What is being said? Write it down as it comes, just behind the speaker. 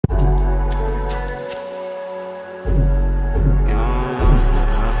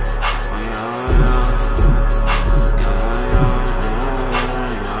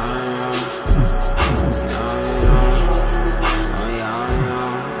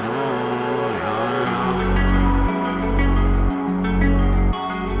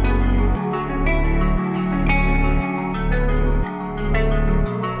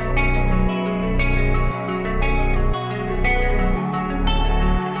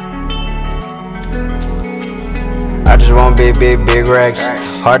I just want big racks.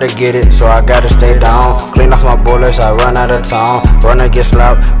 Hard to get it, so I gotta stay down. Clean off my bullets, I run out of town. Runna get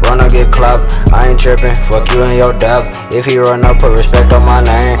slapped, runna get clapped. I ain't trippin', fuck you and your dap. If he run up, put respect on my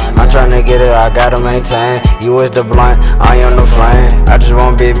name. I'm tryna get it, I gotta maintain. You is the blunt, I am the flame. I just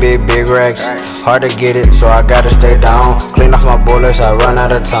want big racks. Hard to get it, so I gotta stay down. Clean off my bullets, I run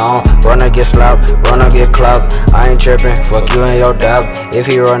out of town. Runna get slapped, runna get clapped. I ain't trippin', fuck you and your dap. If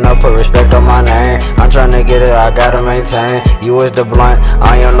he run up, put respect on my name. I'm tryna get it, I gotta maintain. You is the blunt,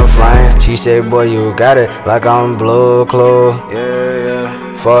 I am the flame. She said, boy, you got it, like I'm blue clue.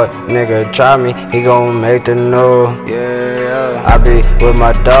 Yeah. Fuck, nigga, try me, he gon' make the news. Yeah. I be with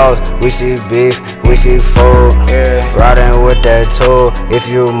my dogs, we see beef, we see food. Yeah. Riding with that tool,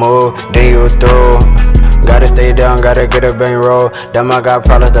 if you move, then you through. Gotta stay down, gotta get a bankroll. Damn, I got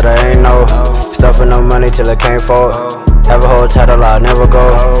problems that I ain't know. Stuffing no money till it can't fold. Have a whole title, I'll never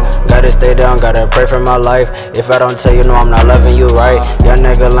go. Gotta stay down, gotta pray for my life. If I don't tell you, no, I'm not loving you right. Young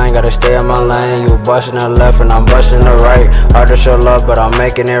nigga lane, gotta stay in my lane. You bustin' the left and I'm bustin' the right. Hard to show love, but I'm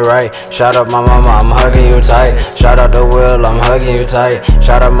making it right. Shout out my mama, I'm hugging you tight. Shout out the Will, I'm hugging you tight.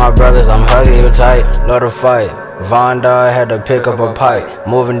 Shout out my brothers, I'm hugging you tight. Love to fight. Von Dog had to pick up a pipe.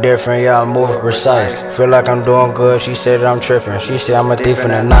 Moving different, yeah, I'm moving precise. Feel like I'm doing good, she said that I'm tripping. She said I'm a thief in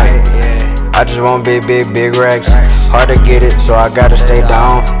the night. I just want big racks. Hard to get it, so I gotta stay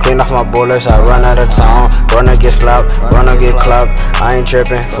down. Clean off my bullets, I run out of town. Runna get slapped, runna get clapped. I ain't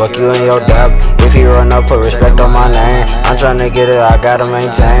trippin', fuck you and your dap. If he run up, put respect on my name. I'm tryna get it, I gotta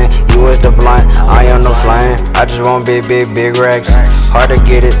maintain. You is the blunt, I am the flame. I just want big racks. Hard to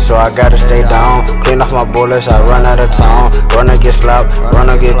get it, so I gotta stay down. Clean off my bullets, I run out of town. Runna get slapped,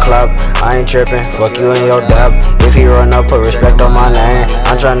 runna get clapped. I ain't trippin', fuck you and your dap. If he run up, put respect on my name.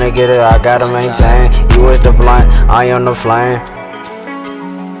 I'm tryna get it, I gotta maintain. You is the blunt, I am the flame.